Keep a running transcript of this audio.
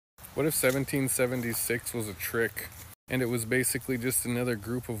What if 1776 was a trick, and it was basically just another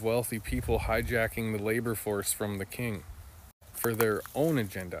group of wealthy people hijacking the labor force from the king for their own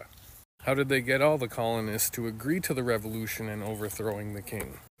agenda? How did they get all the colonists to agree to the revolution and overthrowing the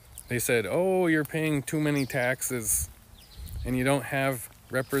king? They said, oh, you're paying too many taxes and you don't have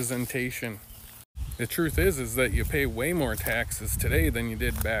representation. The truth is that you pay way more taxes today than you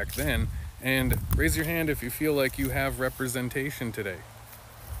did back then, and raise your hand if you feel like you have representation today.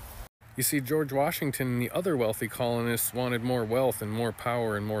 You see, George Washington and the other wealthy colonists wanted more wealth and more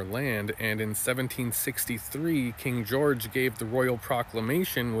power and more land, and in 1763, King George gave the Royal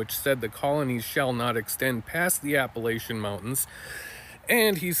Proclamation, which said the colonies shall not extend past the Appalachian Mountains,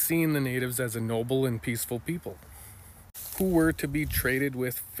 and he's seen the natives as a noble and peaceful people who were to be traded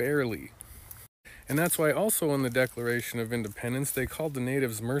with fairly. And that's why also in the Declaration of Independence, they called the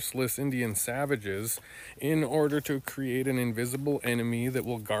natives merciless Indian savages in order to create an invisible enemy that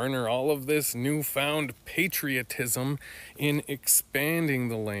will garner all of this newfound patriotism in expanding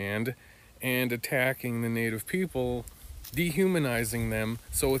the land and attacking the native people, dehumanizing them,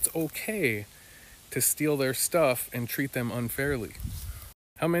 so it's okay to steal their stuff and treat them unfairly.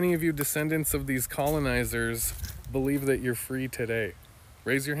 How many of you descendants of these colonizers believe that you're free today?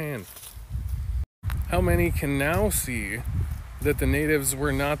 Raise your hand. How many can now see that the natives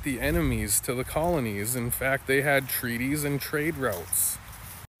were not the enemies to the colonies? In fact, they had treaties and trade routes.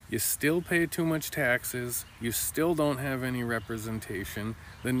 You still pay too much taxes. You still don't have any representation.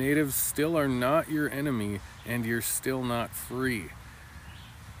 The natives still are not your enemy, and you're still not free.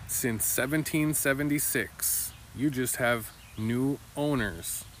 Since 1776, you just have new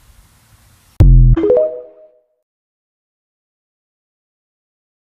owners.